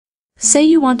Say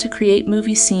you want to create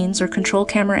movie scenes or control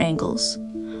camera angles.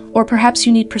 Or perhaps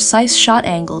you need precise shot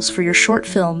angles for your short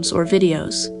films or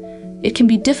videos. It can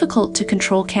be difficult to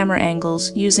control camera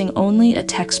angles using only a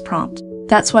text prompt.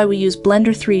 That's why we use Blender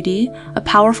 3D, a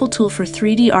powerful tool for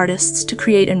 3D artists to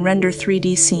create and render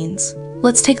 3D scenes.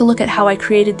 Let's take a look at how I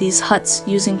created these huts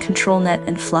using ControlNet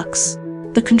and Flux.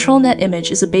 The ControlNet image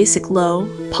is a basic low,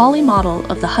 poly model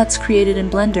of the huts created in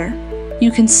Blender. You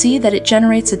can see that it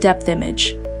generates a depth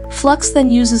image. Flux then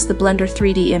uses the Blender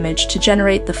 3D image to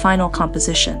generate the final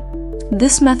composition.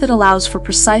 This method allows for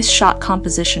precise shot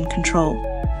composition control.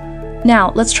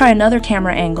 Now, let's try another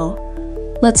camera angle.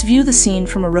 Let's view the scene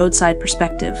from a roadside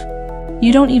perspective.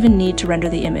 You don't even need to render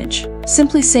the image.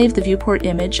 Simply save the viewport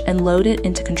image and load it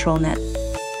into ControlNet.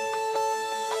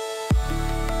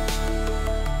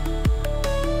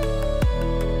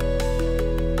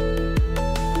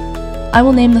 I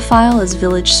will name the file as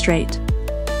Village Straight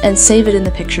and save it in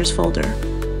the Pictures folder.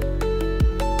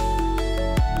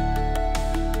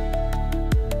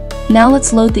 Now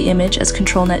let's load the image as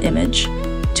ControlNet image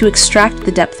to extract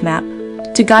the depth map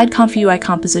to guide Comfyui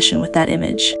composition with that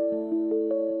image.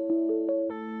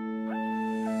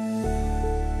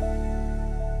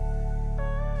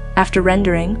 After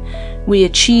rendering, we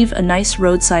achieve a nice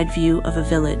roadside view of a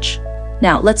village.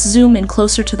 Now let's zoom in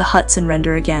closer to the huts and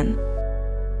render again.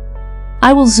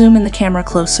 I will zoom in the camera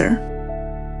closer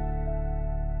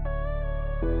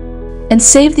and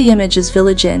save the image as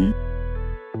Village Inn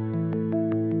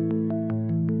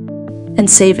and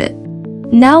save it.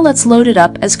 Now let's load it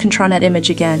up as ControlNet image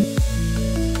again.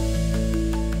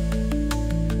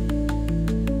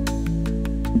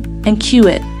 And cue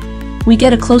it. We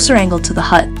get a closer angle to the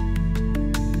hut.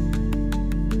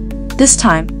 This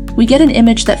time, we get an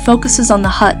image that focuses on the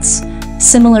huts,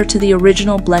 similar to the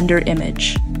original Blender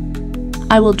image.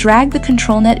 I will drag the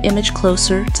ControlNet image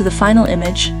closer to the final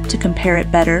image to compare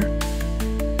it better.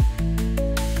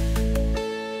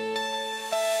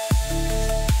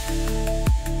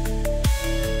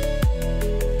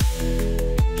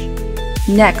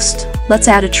 Next, let's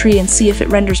add a tree and see if it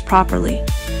renders properly.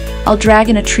 I'll drag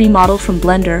in a tree model from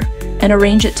Blender and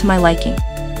arrange it to my liking.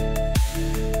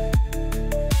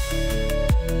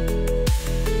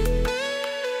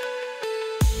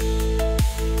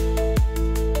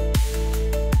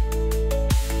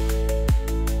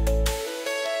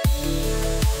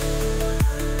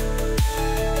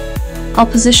 I'll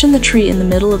position the tree in the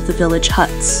middle of the village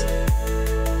huts.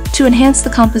 To enhance the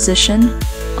composition,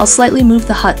 I'll slightly move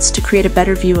the huts to create a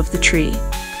better view of the tree.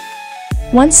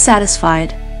 Once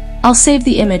satisfied, I'll save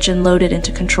the image and load it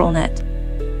into ControlNet.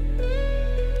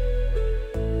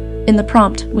 In the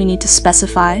prompt, we need to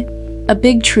specify a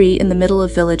big tree in the middle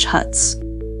of village huts.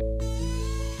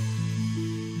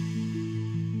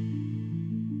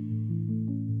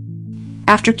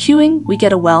 After queuing, we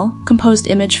get a well-composed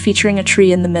image featuring a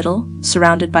tree in the middle,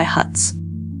 surrounded by huts.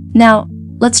 Now,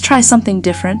 let's try something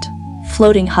different: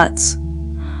 floating huts.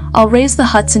 I'll raise the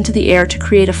huts into the air to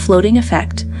create a floating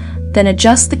effect, then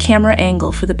adjust the camera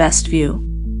angle for the best view.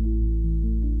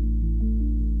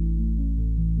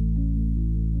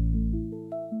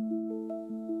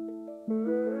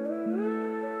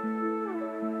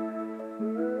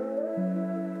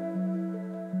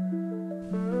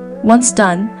 Once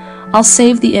done, I'll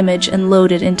save the image and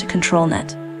load it into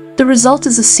ControlNet. The result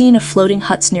is a scene of floating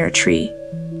huts near a tree.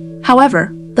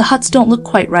 However, the huts don't look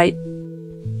quite right.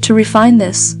 To refine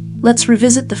this, let's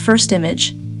revisit the first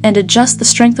image and adjust the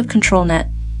strength of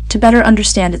ControlNet to better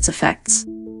understand its effects.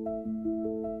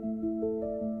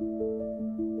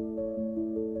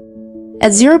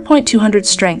 At 0.200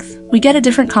 strength, we get a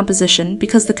different composition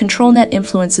because the ControlNet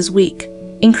influence is weak.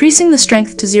 Increasing the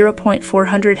strength to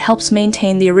 0.400 helps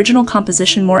maintain the original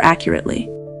composition more accurately.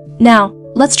 Now,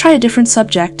 let's try a different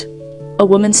subject: a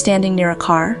woman standing near a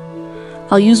car.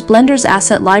 I'll use Blender's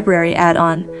Asset Library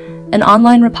add-on, an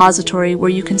online repository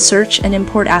where you can search and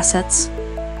import assets.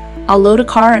 I'll load a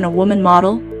car and a woman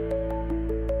model.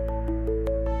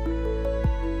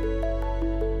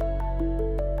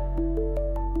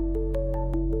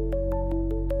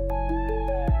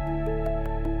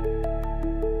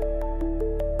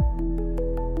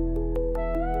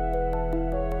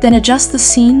 Then adjust the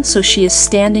scene so she is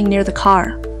standing near the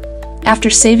car. After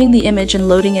saving the image and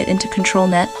loading it into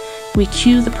ControlNet, we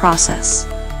queue the process.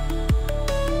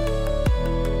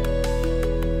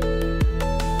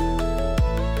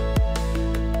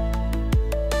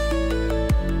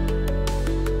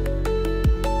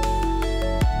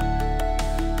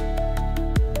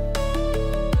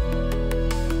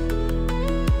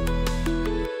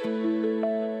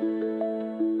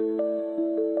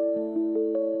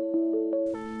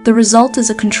 The The result is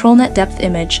a control net depth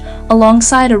image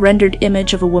alongside a rendered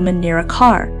image of a woman near a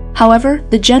car. However,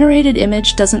 the generated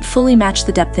image doesn't fully match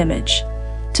the depth image.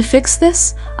 To fix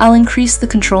this, I'll increase the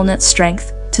control net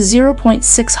strength to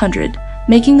 0.600,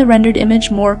 making the rendered image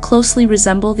more closely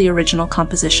resemble the original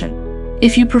composition.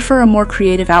 If you prefer a more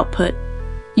creative output,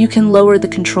 you can lower the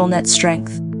control net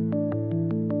strength.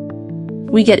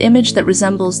 We get image that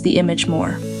resembles the image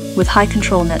more, with high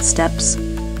control net steps.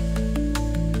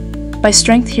 By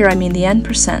strength here I mean the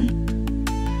N%.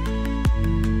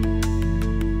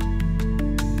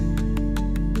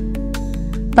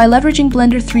 By leveraging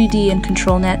Blender 3D and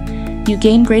ControlNet, you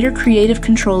gain greater creative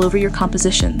control over your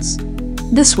compositions.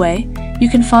 This way, you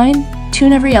can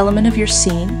fine-tune every element of your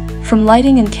scene, from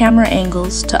lighting and camera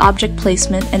angles to object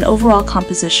placement and overall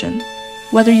composition.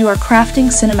 Whether you are crafting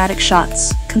cinematic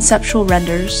shots, conceptual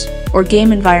renders, or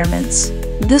game environments,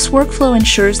 this workflow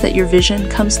ensures that your vision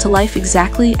comes to life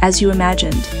exactly as you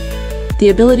imagined. The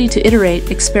ability to iterate,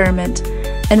 experiment,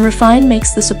 and refine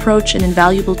makes this approach an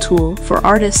invaluable tool for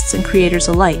artists and creators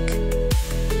alike.